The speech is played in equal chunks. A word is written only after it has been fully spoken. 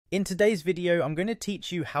In today's video, I'm going to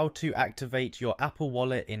teach you how to activate your Apple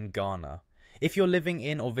Wallet in Ghana. If you're living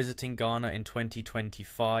in or visiting Ghana in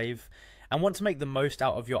 2025 and want to make the most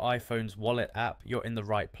out of your iPhone's wallet app, you're in the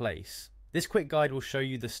right place. This quick guide will show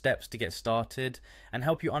you the steps to get started and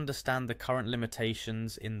help you understand the current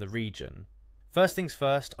limitations in the region. First things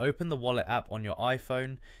first, open the wallet app on your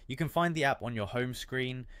iPhone. You can find the app on your home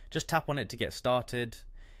screen. Just tap on it to get started.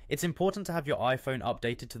 It's important to have your iPhone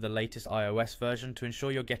updated to the latest iOS version to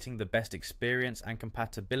ensure you're getting the best experience and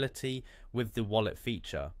compatibility with the wallet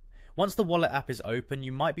feature. Once the wallet app is open,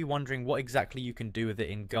 you might be wondering what exactly you can do with it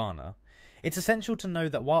in Ghana. It's essential to know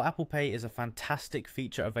that while Apple Pay is a fantastic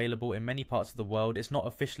feature available in many parts of the world, it's not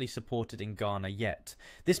officially supported in Ghana yet.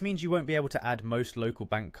 This means you won't be able to add most local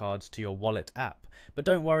bank cards to your wallet app. But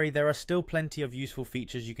don't worry, there are still plenty of useful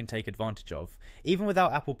features you can take advantage of. Even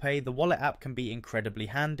without Apple Pay, the wallet app can be incredibly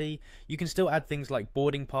handy. You can still add things like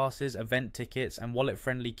boarding passes, event tickets, and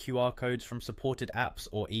wallet-friendly QR codes from supported apps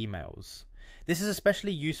or emails. This is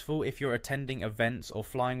especially useful if you're attending events or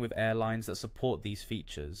flying with airlines that support these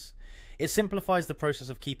features. It simplifies the process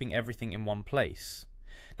of keeping everything in one place.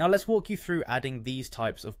 Now let's walk you through adding these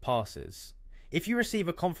types of passes. If you receive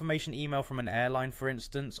a confirmation email from an airline, for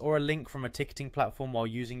instance, or a link from a ticketing platform while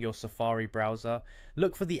using your Safari browser,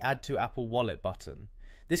 look for the Add to Apple Wallet button.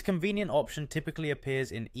 This convenient option typically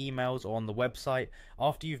appears in emails or on the website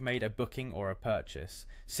after you've made a booking or a purchase.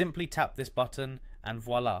 Simply tap this button and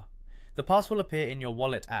voila! The pass will appear in your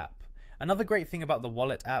wallet app. Another great thing about the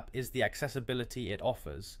wallet app is the accessibility it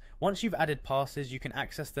offers. Once you've added passes, you can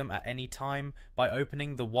access them at any time by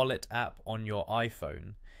opening the wallet app on your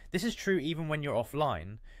iPhone. This is true even when you're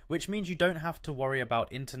offline, which means you don't have to worry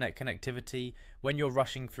about internet connectivity when you're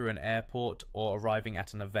rushing through an airport or arriving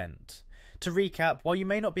at an event. To recap, while you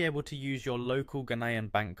may not be able to use your local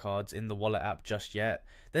Ghanaian bank cards in the wallet app just yet,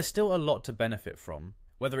 there's still a lot to benefit from.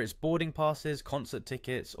 Whether it's boarding passes, concert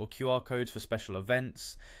tickets, or QR codes for special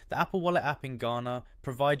events, the Apple Wallet app in Ghana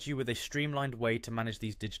provides you with a streamlined way to manage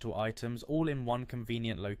these digital items all in one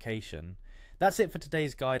convenient location. That's it for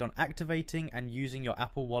today's guide on activating and using your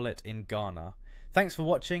Apple Wallet in Ghana. Thanks for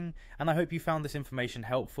watching, and I hope you found this information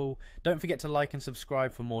helpful. Don't forget to like and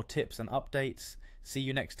subscribe for more tips and updates. See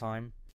you next time.